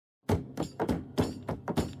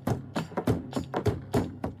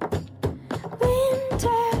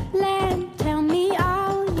Winterland, tell me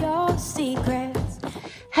all your secrets.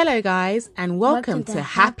 Hello guys and welcome to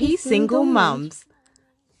Happy Single Mums.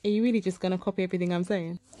 Are you really just going to copy everything I'm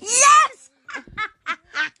saying? Yes!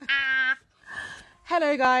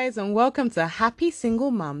 Hello guys and welcome to Happy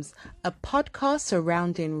Single Mums, a podcast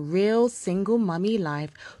surrounding real single mummy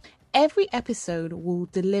life. Every episode will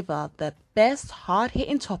deliver the best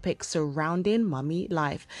hard-hitting topics surrounding mummy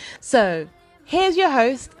life. So here's your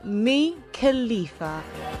host, me, Khalifa.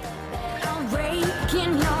 I'm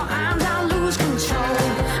breaking your arms, I'll lose control.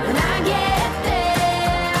 When I get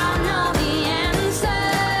there, I'll know the answer.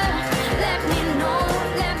 Let me know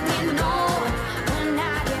when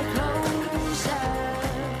I get closer.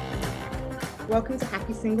 Welcome to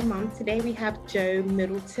Happy Single Mum. Today we have Jo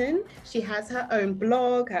Middleton. She has her own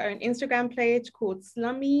blog, her own Instagram page called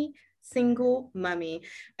Slummy Single Mummy.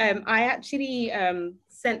 I actually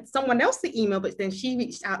sent someone else the email, but then she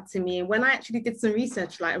reached out to me. And when I actually did some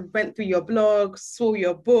research, like I went through your blog, saw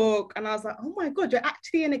your book, and I was like, oh my God, you're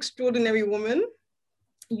actually an extraordinary woman.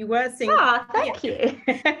 You were single. Oh, thank you.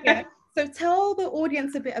 Yeah. So tell the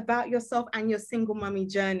audience a bit about yourself and your single mummy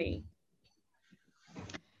journey.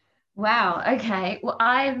 Wow. Okay. Well,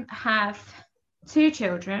 I have two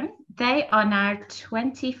children. They are now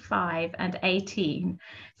 25 and 18.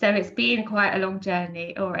 So it's been quite a long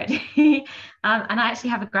journey already. And I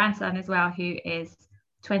actually have a grandson as well who is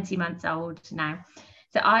 20 months old now.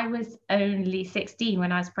 So I was only 16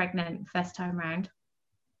 when I was pregnant first time round.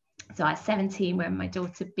 So I was 17 when my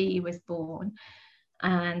daughter B was born,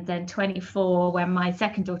 and then 24 when my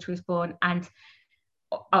second daughter was born. And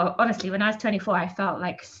honestly, when I was 24, I felt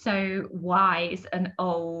like so wise and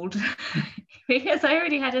old because I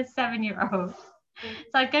already had a 7-year-old.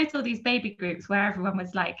 So I'd go to all these baby groups where everyone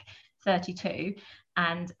was like 32,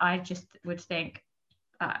 and I just would think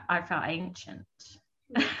I felt ancient.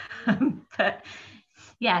 But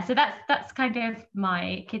yeah, so that's kind of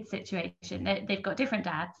my kids' situation. They've got different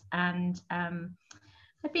dads, and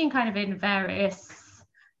I've been kind of in various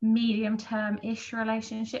medium-term-ish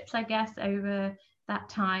relationships, I guess, over that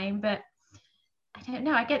time. But I don't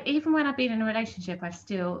know, I get, even when I've been in a relationship,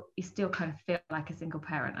 you still kind of feel like a single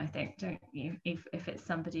parent, I think, don't you? If it's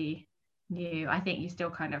somebody new, I think you still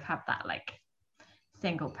kind of have that like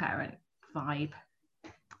single parent vibe.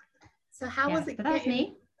 So how was it? But that's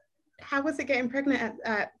me. How was it getting pregnant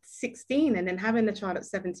at 16 and then having a child at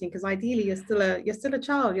 17? Because ideally you're still a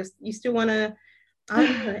child. You still want to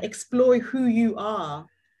explore who you are.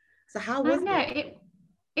 So how was it?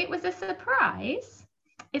 It was a surprise.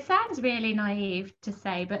 It sounds really naive to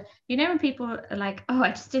say, but you know when people are like, oh,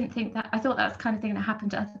 I just didn't think that, I thought that was the kind of thing that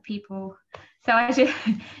happened to other people. So I just,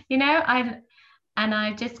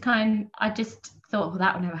 I just thought, well,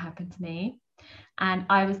 that will never happen to me. And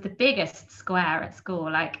I was the biggest square at school.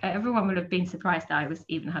 Like everyone would have been surprised that I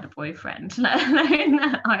even had a boyfriend, let alone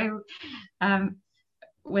that I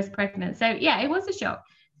was pregnant. So yeah, it was a shock.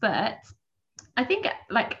 But I think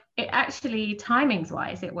like it actually, timings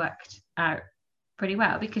wise, it worked out pretty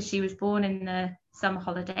well because she was born in the summer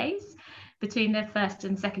holidays between the first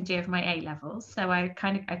and second year of my A levels. So I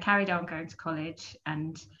carried on going to college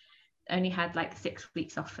and only had like 6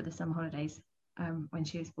 weeks off for the summer holidays when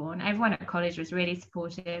she was born. Everyone at college was really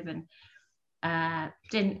supportive and I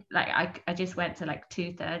just went to like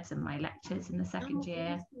 2/3 of my lectures in the second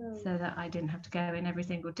year so that I didn't have to go in every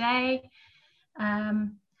single day.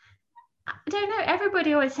 I don't know,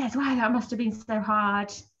 everybody always says, wow, that must have been so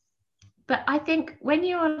hard. But I think when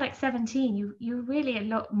you're like 17, you're really a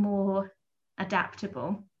lot more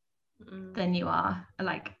adaptable than you are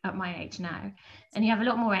like at my age now. And you have a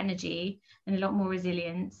lot more energy and a lot more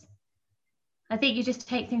resilience. I think you just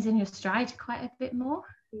take things in your stride quite a bit more.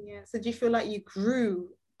 Yeah. So do you feel like you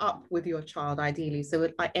grew up with your child ideally? So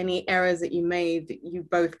like any errors that you made, you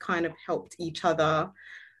both kind of helped each other.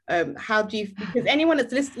 How do you, because anyone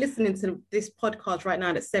that's listening to this podcast right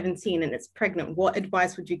now that's 17 and it's pregnant, what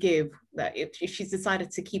advice would you give that if she's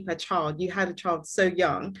decided to keep her child? You had a child so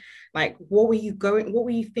young, like what were you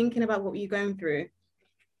thinking about? What were you going through?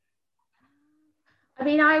 I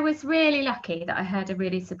mean, I was really lucky that I had a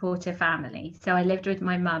really supportive family. So I lived with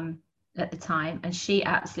my mum at the time and she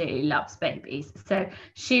absolutely loves babies. So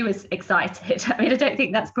she was excited. I mean, I don't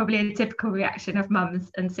think that's probably a typical reaction of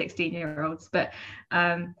mums and 16-year-olds, but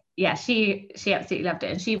yeah, she absolutely loved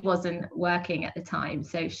it. And she wasn't working at the time.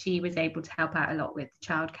 So she was able to help out a lot with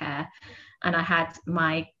childcare. And I had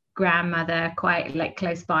my grandmother quite like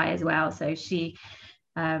close by as well. So she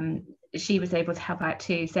was able to help out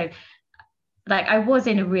too. So like I was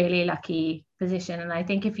in a really lucky position. And I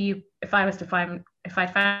think if I was to find if I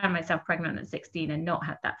found myself pregnant at 16 and not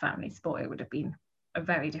had that family support, it would have been a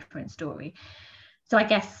very different story. So I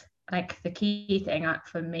guess like the key thing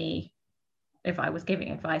for me, if I was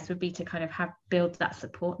giving advice, would be to kind of build that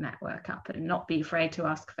support network up and not be afraid to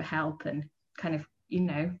ask for help, and kind of, you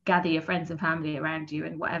know, gather your friends and family around you,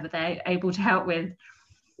 and whatever they're able to help with,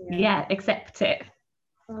 accept it.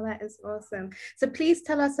 Oh, that is awesome. So please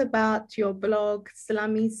tell us about your blog,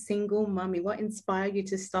 Slummy Single Mummy. What inspired you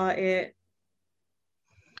to start it?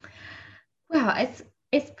 Well,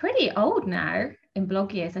 it's pretty old now in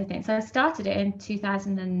blog years, I think. So I started it in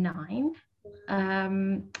 2009.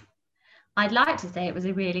 I'd like to say it was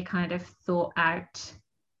a really kind of thought out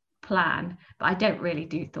plan, but I don't really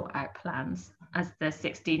do thought out plans, as the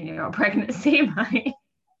 16-year-old pregnancy might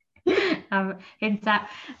hint at.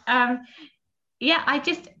 I'd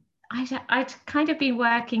kind of been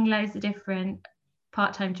working loads of different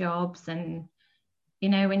part-time jobs, and you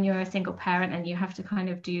know, when you're a single parent and you have to kind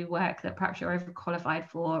of do work that perhaps you're overqualified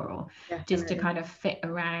for, or just to kind of fit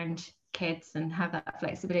around kids and have that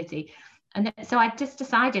flexibility. And so I just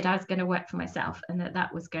decided I was going to work for myself, and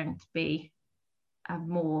that was going to be a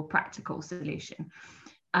more practical solution.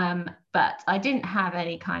 But I didn't have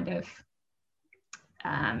any kind of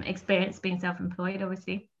experience being self-employed,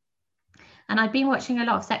 obviously. And I'd been watching a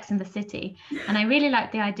lot of Sex and the City, and I really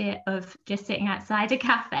liked the idea of just sitting outside a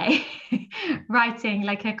cafe, writing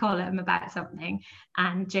like a column about something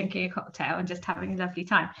and drinking a cocktail and just having a lovely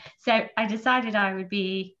time. So I decided I would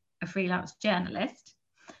be a freelance journalist.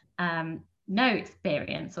 No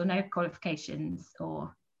experience or no qualifications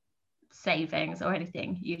or savings or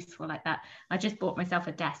anything useful like that. I just bought myself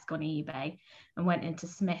a desk on eBay and went into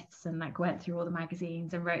Smith's and like went through all the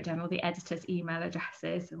magazines and wrote down all the editors' email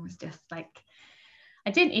addresses, and was just like,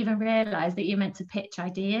 I didn't even realize that you're meant to pitch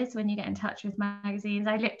ideas when you get in touch with magazines.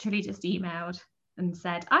 I literally just emailed and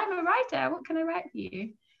said, I'm a writer, what can I write for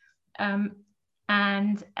you?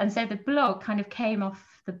 And so the blog kind of came off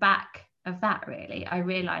the back of that, really. I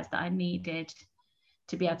realized that I needed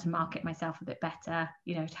to be able to market myself a bit better,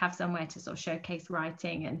 you know, to have somewhere to sort of showcase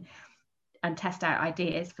writing and test out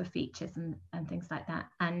ideas for features and things like that.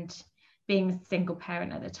 And being a single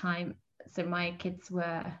parent at the time, so my kids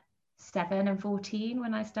were 7 and 14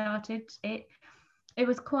 when I started it. It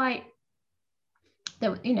was quite,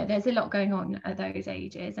 you know, there's a lot going on at those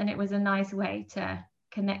ages, and it was a nice way to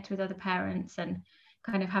connect with other parents and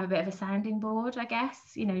kind of have a bit of a sounding board, I guess.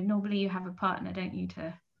 You know, normally you have a partner, don't you,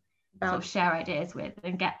 to sort of share ideas with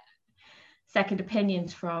and get second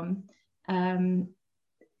opinions from.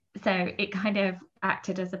 So it kind of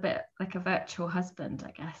acted as a bit like a virtual husband,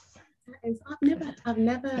 I guess. I've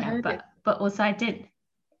never heard it. But also I didn't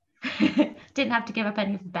have to give up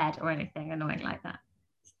any of the bed or anything annoying like that.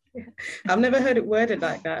 Yeah. I've never heard it worded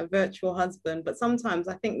like that, a virtual husband. But sometimes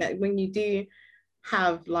I think that when you do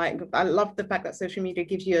have, like, I love the fact that social media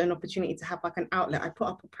gives you an opportunity to have like an outlet. I put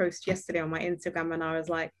up a post yesterday on my Instagram and I was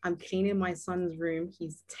like, I'm cleaning my son's room,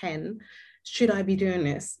 he's 10, should I be doing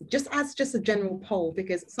this? Just as a general poll,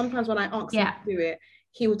 because sometimes when I ask him to do it,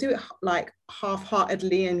 he will do it like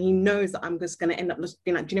half-heartedly, and he knows that I'm just going to end up just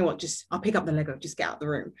being like, do you know what, just I'll pick up the Lego, just get out of the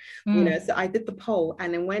room. You know, so I did the poll,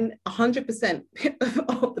 and then when 100%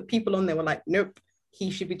 of the people on there were like, nope,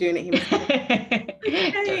 he should be doing it himself. Hey.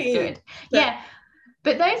 Do it. Yeah.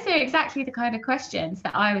 But those are exactly the kind of questions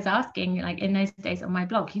that I was asking, like in those days on my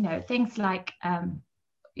blog, you know, things like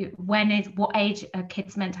what age are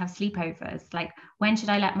kids meant to have sleepovers? Like, when should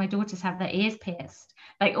I let my daughters have their ears pierced?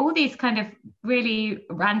 Like all these kind of really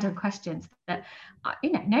random questions that,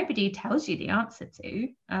 you know, nobody tells you the answer to.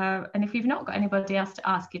 And if you've not got anybody else to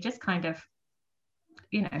ask, you're just kind of,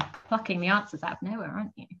 you know, plucking the answers out of nowhere,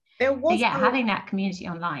 aren't you? Having that community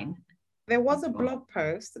online. There was a blog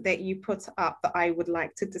post that you put up that I would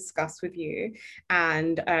like to discuss with you,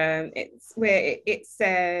 and it's where it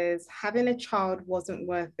says having a child wasn't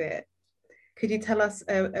worth it. Could you tell us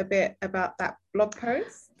a bit about that blog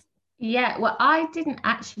post? Yeah, well, I didn't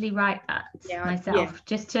actually write that myself,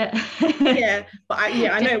 just to but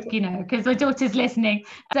I know, you know, because my daughter's listening.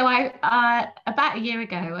 So I about a year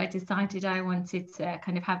ago I decided I wanted to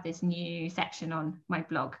kind of have this new section on my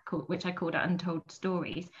blog which I called Untold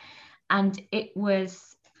Stories. And it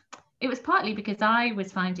was partly because I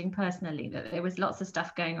was finding personally that there was lots of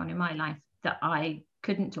stuff going on in my life that I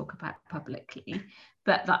couldn't talk about publicly,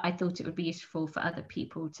 but that I thought it would be useful for other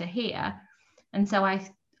people to hear. And so I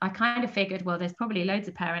kind of figured, well, there's probably loads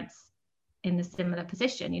of parents in the similar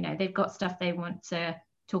position. You know, they've got stuff they want to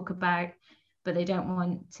talk about, but they don't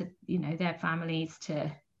want to, you know, their families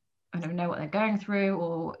to, I don't know what they're going through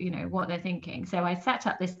or, you know, what they're thinking. So I set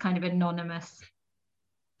up this kind of anonymous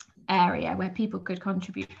area where people could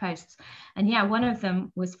contribute posts. And yeah, one of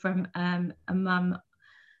them was from a mum,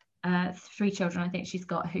 3 children I think she's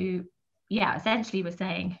got, who essentially was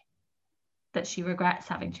saying that she regrets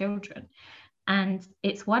having children. And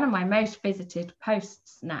it's one of my most visited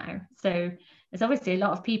posts now. So there's obviously a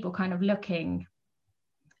lot of people kind of looking,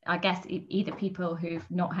 I guess, either people who've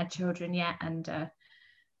not had children yet and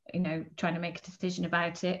trying to make a decision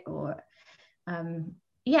about it, or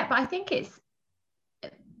but I think it's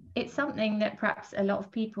something that perhaps a lot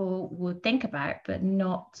of people would think about but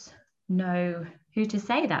not know who to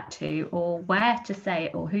say that to, or where to say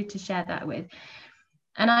it, or who to share that with.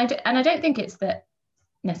 And I don't think it's that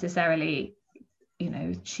necessarily,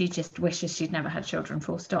 she just wishes she'd never had children,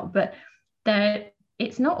 full stop. But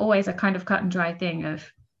it's not always a kind of cut and dry thing of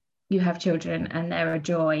you have children and they're a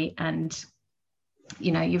joy and,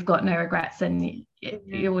 you've got no regrets and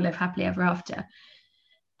you all live happily ever after.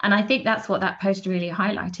 And I think that's what that post really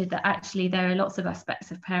highlighted, that actually there are lots of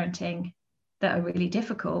aspects of parenting that are really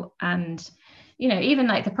difficult. And, even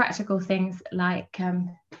like the practical things, like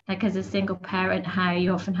as a single parent, how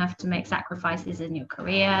you often have to make sacrifices in your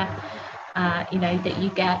career, that you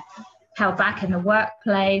get held back in the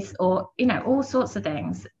workplace, or, all sorts of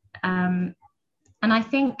things. And I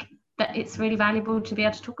think that it's really valuable to be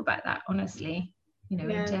able to talk about that honestly,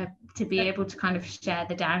 and to be able to kind of share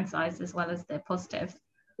the downsides as well as the positives.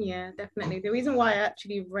 Yeah, definitely. The reason why I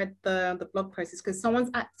actually read the blog post is because someone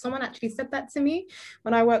actually said that to me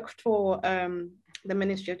when I worked for the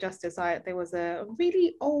Ministry of Justice. There was a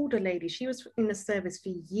really older lady. She was in the service for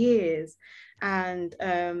years, and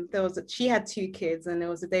she had 2 kids, and there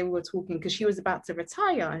was a day we were talking because she was about to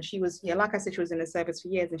retire, and she was, like I said, she was in the service for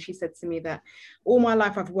years, and she said to me that all my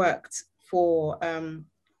life I've worked for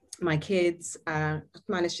my kids,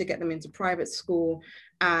 managed to get them into private school,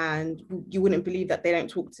 and you wouldn't believe that they don't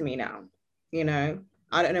talk to me now.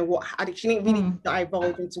 I don't know what, she didn't really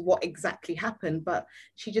divulge into what exactly happened, but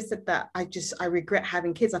she just said that I regret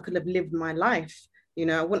having kids. I could have lived my life,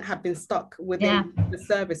 I wouldn't have been stuck within the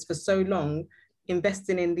service for so long,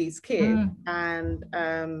 investing in these kids, and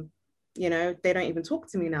they don't even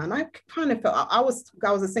talk to me now. And I kind of felt, I was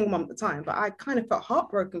a single mom at the time, but I kind of felt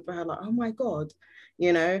heartbroken for her, like, oh my God,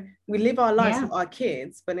 we live our lives with our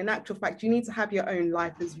kids, but in actual fact, you need to have your own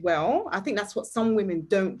life as well. I think that's what some women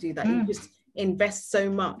don't do, that you just invest so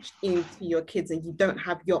much into your kids and you don't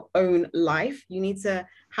have your own life. You need to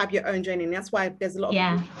have your own journey. And that's why there's a lot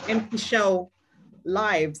of empty shell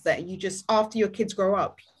lives that you just, after your kids grow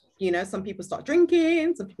up, some people start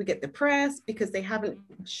drinking, some people get depressed because they haven't,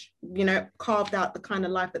 carved out the kind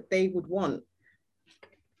of life that they would want.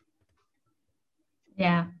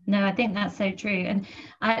 Yeah, no, I think that's so true. And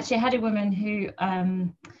I actually had a woman who,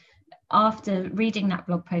 after reading that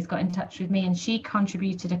blog post, got in touch with me, and she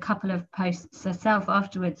contributed a couple of posts herself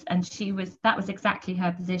afterwards. And that was exactly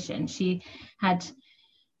her position. She had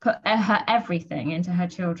put her everything into her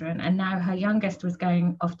children, and now her youngest was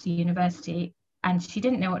going off to university, and she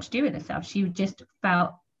didn't know what to do with herself. She just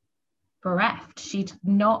felt bereft. She'd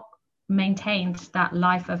not maintained that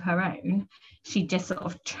life of her own. She just sort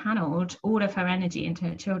of channeled all of her energy into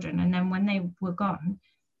her children, and then when they were gone,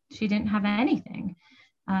 she didn't have anything.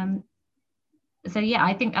 So yeah,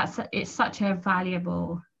 I think it's such a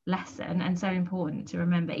valuable lesson and so important to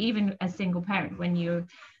remember, even as single parent, when you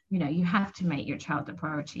have to make your child the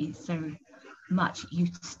priority so much, you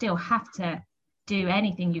still have to do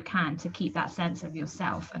anything you can to keep that sense of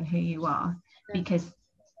yourself and who you are, because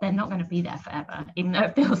they're not going to be there forever, even though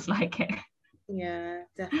it feels like it. Yeah,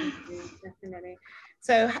 definitely.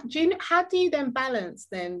 So how do you then balance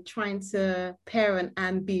then trying to parent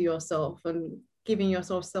and be yourself and giving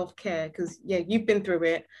yourself self-care? Because you've been through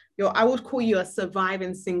it. I would call you a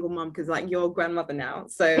surviving single mom, because like you're a grandmother now,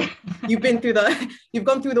 so you've gone through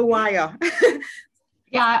the wire.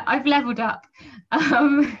 Yeah, I've leveled up.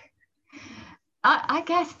 I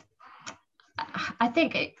guess I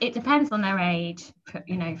think it depends on their age, for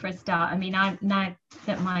a start. I mean, now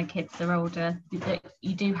that my kids are older,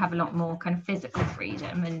 you do have a lot more kind of physical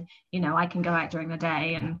freedom, and I can go out during the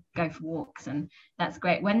day and go for walks, and that's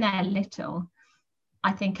great. When they're little,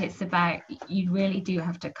 I think it's about, you really do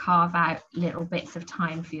have to carve out little bits of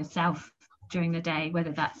time for yourself during the day,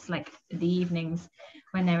 whether that's like the evenings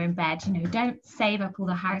when they're in bed. Don't save up all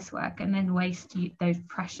the housework and then waste those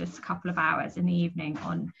precious couple of hours in the evening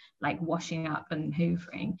on like washing up and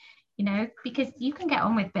hoovering, because you can get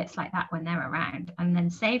on with bits like that when they're around, and then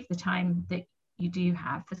save the time that you do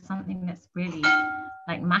have for something that's really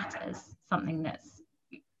like matters, something that's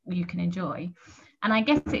you can enjoy. And I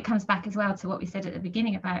guess it comes back as well to what we said at the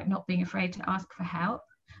beginning about not being afraid to ask for help.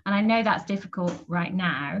 And I know that's difficult right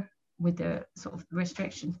now with the sort of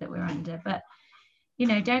restrictions that we're under. But you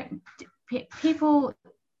know, people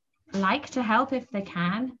like to help if they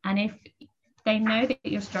can, and if they know that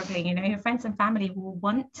you're struggling, you know, your friends and family will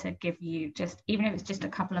want to give you, just even if it's just a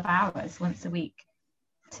couple of hours once a week,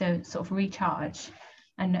 to sort of recharge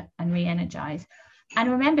and re-energize.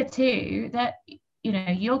 And remember too that, you know,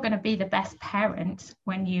 you're going to be the best parent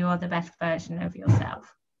when you are the best version of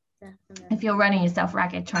yourself. Definitely. If you're running yourself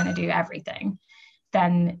ragged trying to do everything,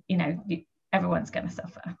 then, you know, everyone's going to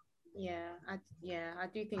suffer. I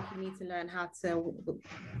do think you need to learn how to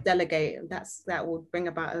delegate. That will bring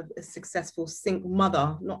about a successful single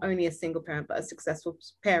mother, not only a single parent, but a successful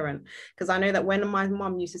parent. Because I know that when my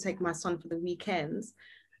mom used to take my son for the weekends,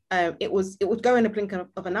 it would go in a blink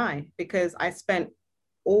of an eye, because I spent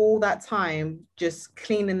all that time just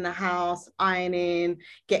cleaning the house, ironing,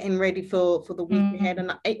 getting ready for the week ahead,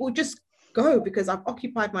 and it will just go because I've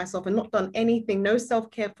occupied myself and not done anything, no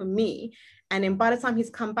self-care for me. And then by the time he's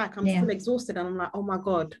come back, I'm still exhausted, and I'm like, oh my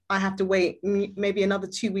God, I have to wait maybe another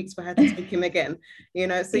 2 weeks for her to take him again, you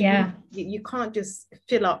know. So you can't just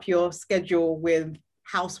fill up your schedule with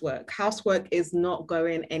housework. Housework is not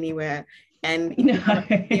going anywhere. And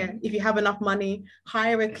if you have enough money,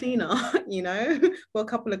 hire a cleaner, you know, for a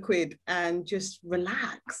couple of quid, and just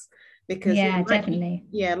relax. Because definitely.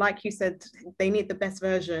 Like you said, they need the best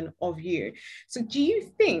version of you. So do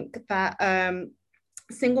you think that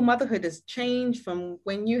single motherhood has changed from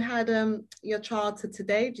when you had your child to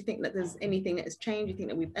today? Do you think that there's anything that has changed? Do you think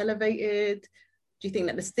that we've elevated? Do you think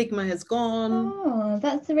that the stigma has gone? Oh,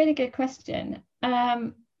 that's a really good question.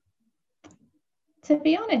 To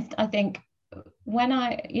be honest, I think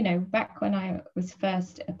back when I was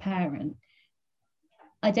first a parent,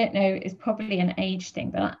 I don't know, it's probably an age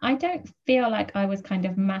thing, but I don't feel like I was kind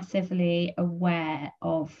of massively aware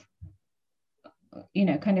of, you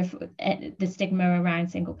know, kind of the stigma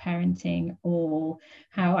around single parenting or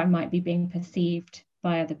how I might be being perceived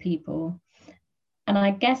by other people. And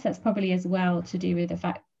I guess that's probably as well to do with the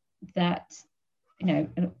fact that, you know,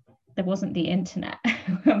 there wasn't the internet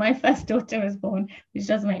when my first daughter was born, which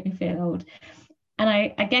does make me feel old. And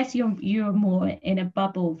I guess you're more in a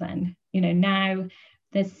bubble then, you know. Now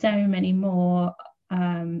there's so many more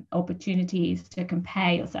opportunities to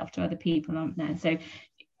compare yourself to other people, aren't there? So,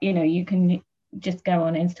 you know, you can just go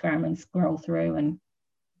on Instagram and scroll through and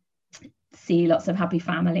see lots of happy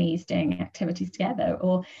families doing activities together.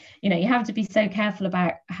 Or, you know, you have to be so careful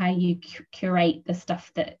about how you curate the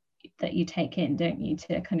stuff that you take in, don't you,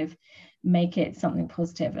 to kind of make it something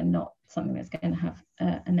positive and not something that's going to have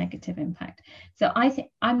a negative impact. So I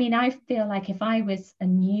feel like if I was a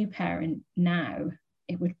new parent now,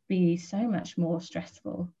 it would be so much more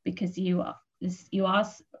stressful, because you are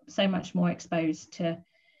so much more exposed to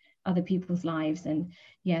other people's lives, and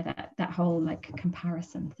that whole like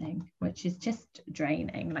comparison thing, which is just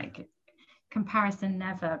draining. Like, comparison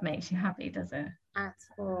never makes you happy, does it? At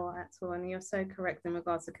all. And you're so correct in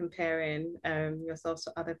regards to comparing yourselves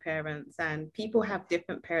to other parents. And people have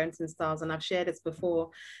different parenting styles, and I've shared this before,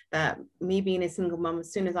 that me being a single mum,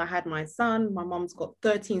 as soon as I had my son, my mom's got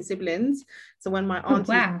 13 siblings. So when my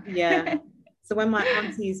aunties so when my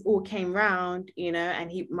aunties all came round, you know, and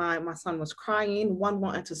my son was crying, one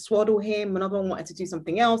wanted to swaddle him, another one wanted to do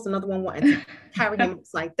something else, another one wanted to carry him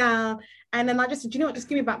upside down. And then I just said, you know what, just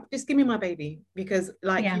give me my baby, because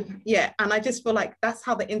like, and I just feel like that's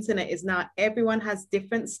how the internet is now. Everyone has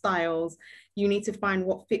different styles. You need to find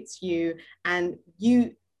what fits you, and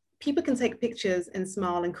people can take pictures and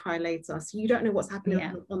smile and cry later. So you don't know what's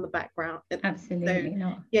happening on the background. Absolutely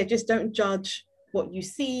not. Just don't judge what you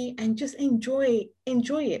see, and just enjoy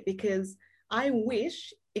it. Because I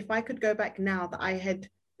wish if I could go back now that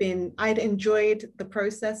I'd enjoyed the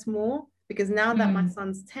process more, because now that my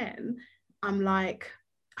son's 10, I'm like,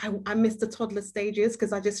 I miss the toddler stages,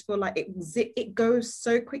 because I just feel like it goes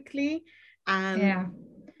so quickly. And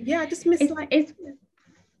I just miss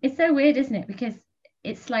it's so weird, isn't it? Because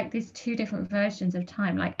it's like these two different versions of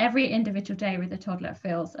time. Like, every individual day with a toddler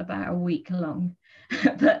feels about a week long,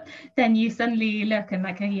 but then you suddenly look and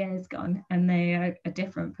like a year's gone, and they are a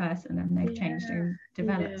different person, and they've changed and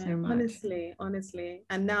developed so much. Honestly.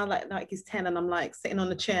 And now like he's 10, and I'm like sitting on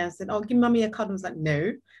the chair and said, oh, give mummy a cuddle. I was like,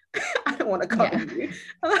 no, I don't want to cuddle you.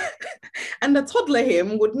 And the toddler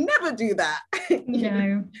him would never do that.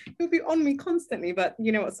 No. He'll be on me constantly. But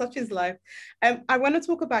you know what, such is life. I want to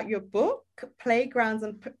talk about your book, Playgrounds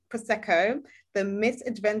and Prosecco, The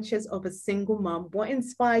Misadventures of a Single Mum. What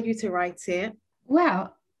inspired you to write it?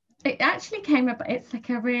 Well, it actually came about, it's like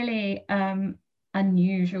a really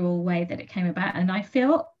unusual way that it came about, and I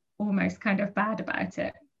feel almost kind of bad about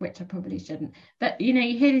it, which I probably shouldn't. But you know,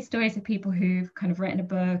 you hear these stories of people who've kind of written a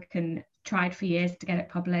book and tried for years to get it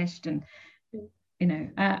published, and you know,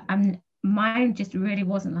 mine just really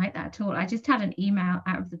wasn't like that at all. I just had an email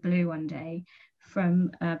out of the blue one day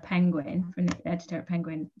from Penguin, from the editor at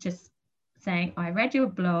Penguin, just saying, I read your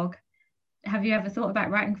blog. Have you ever thought about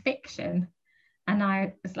writing fiction? And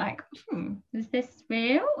I was like, is this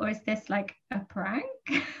real, or is this like a prank?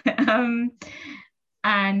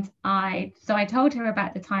 And I told her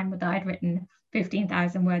about the time that I'd written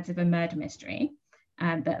 15,000 words of a murder mystery,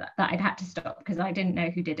 and that I'd had to stop because I didn't know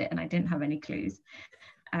who did it and I didn't have any clues.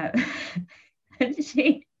 And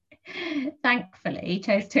she thankfully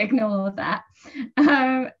chose to ignore that.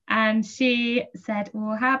 And she said,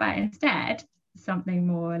 well, how about instead something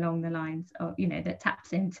more along the lines of, you know, that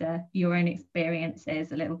taps into your own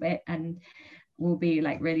experiences a little bit and will be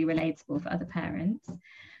like really relatable for other parents.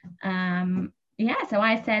 Yeah, so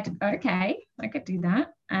I said, okay, I could do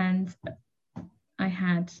that. And I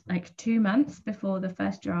had like 2 months before the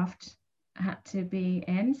first draft had to be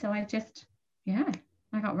in. So I just,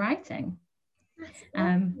 I got writing.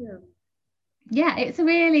 Yeah, it's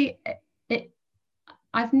really,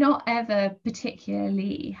 I've not ever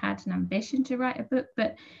particularly had an ambition to write a book,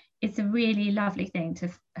 but it's a really lovely thing to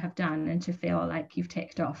have done and to feel like you've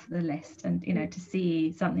ticked off the list, and you know, to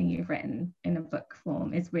see something you've written in a book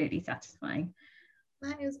form is really satisfying.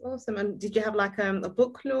 That is awesome. And did you have like a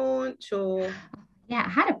book launch or? Yeah, I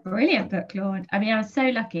had a brilliant book launch. I mean, I was so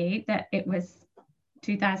lucky that it was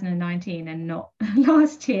 2019 and not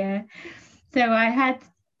last year. So I had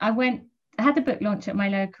the book launch at my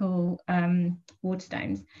local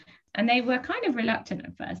Waterstones, and they were kind of reluctant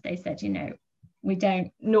at first. They said, you know, we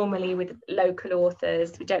don't normally, with local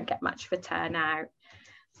authors, we don't get much of a turnout.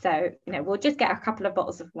 So, you know, we'll just get a couple of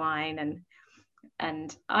bottles of wine.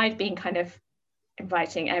 And I'd been kind of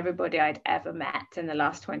inviting everybody I'd ever met in the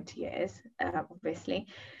last 20 years, obviously.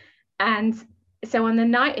 And so on the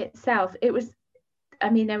night itself, it was, I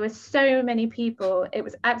mean, there were so many people. It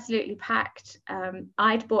was absolutely packed.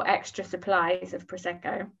 I'd bought extra supplies of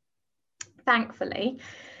Prosecco, thankfully.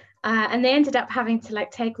 And they ended up having to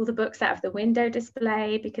like take all the books out of the window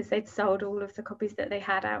display because they'd sold all of the copies that they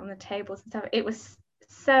had out on the tables and stuff. It was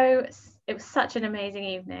such an amazing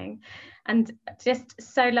evening, and just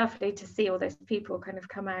so lovely to see all those people kind of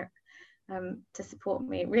come out to support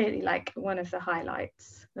me. Really like one of the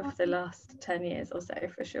highlights of the last 10 years or so,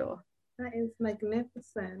 for sure. That is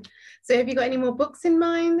magnificent. So have you got any more books in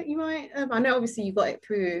mind that you might I know obviously you got it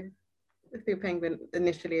through Penguin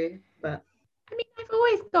initially, but I mean, I've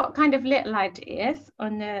always got kind of little ideas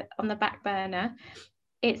on the back burner.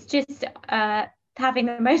 It's just having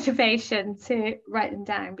the motivation to write them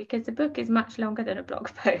down, because the book is much longer than a blog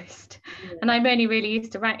post. And I'm only really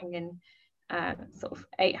used to writing in sort of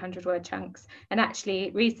 800 word chunks. And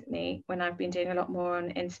actually recently, when I've been doing a lot more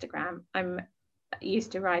on Instagram, I'm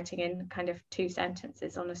used to writing in kind of 2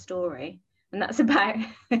 sentences on a story, and that's about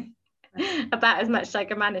as much as I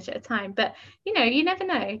can manage at a time. But you know, you never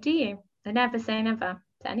know, do you? I never say never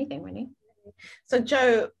to anything, really. So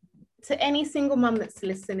Jo, to any single mum that's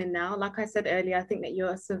listening now, like I said earlier, I think that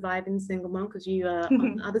you're a surviving single mum because you are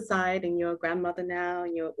on the other side, and you're a grandmother now,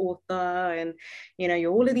 and you're an author, and you know,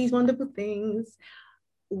 you're all of these wonderful things.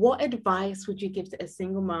 What advice would you give to a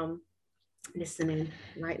single mum listening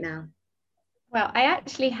right now? Well, I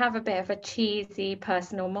actually have a bit of a cheesy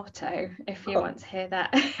personal motto, if you want to hear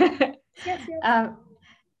that. Yes.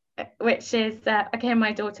 Which is, I can hear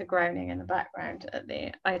my daughter groaning in the background at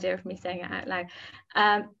the idea of me saying it out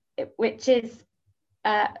loud, which is,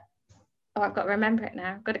 I've got to remember it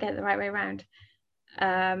now. I've got to get it the right way around.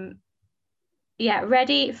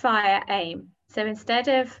 Ready, fire, aim. So instead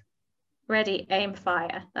of ready, aim,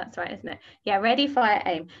 fire, that's right, isn't it? Yeah, ready, fire,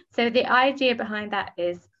 aim. So the idea behind that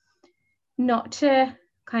is not to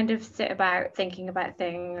kind of sit about thinking about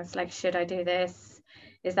things like, should I do this?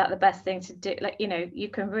 Is that the best thing to do? Like, you know, you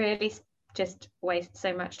can really just waste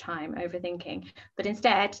so much time overthinking, but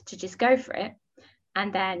instead to just go for it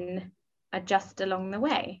and then adjust along the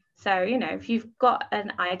way. So, you know, if you've got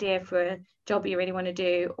an idea for a job you really want to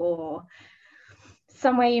do, or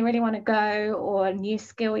somewhere you really want to go, or a new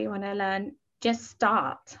skill you want to learn, just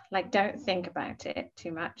start. Like, don't think about it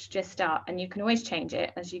too much, just start. And you can always change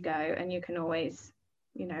it as you go, and you can always,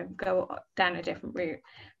 you know, go down a different route.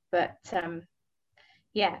 But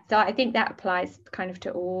yeah, so I think that applies kind of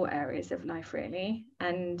to all areas of life, really.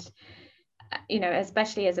 And, you know,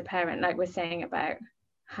 especially as a parent, like we're saying about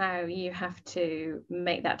how you have to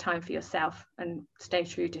make that time for yourself and stay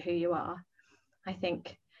true to who you are. I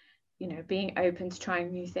think, you know, being open to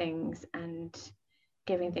trying new things and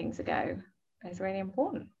giving things a go is really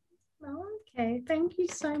important. Oh, okay, thank you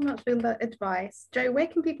so much for the advice. Jo, where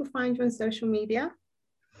can people find you on social media?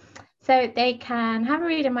 So they can have a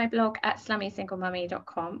read in my blog at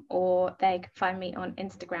slummysinglemummy.com, or they can find me on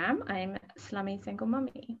Instagram. I'm Slummy Single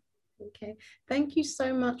Mummy. Okay, thank you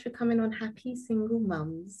so much for coming on Happy Single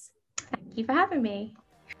Mums. Thank you for having me.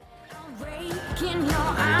 Break in your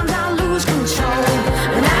arms, I'll lose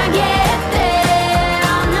control.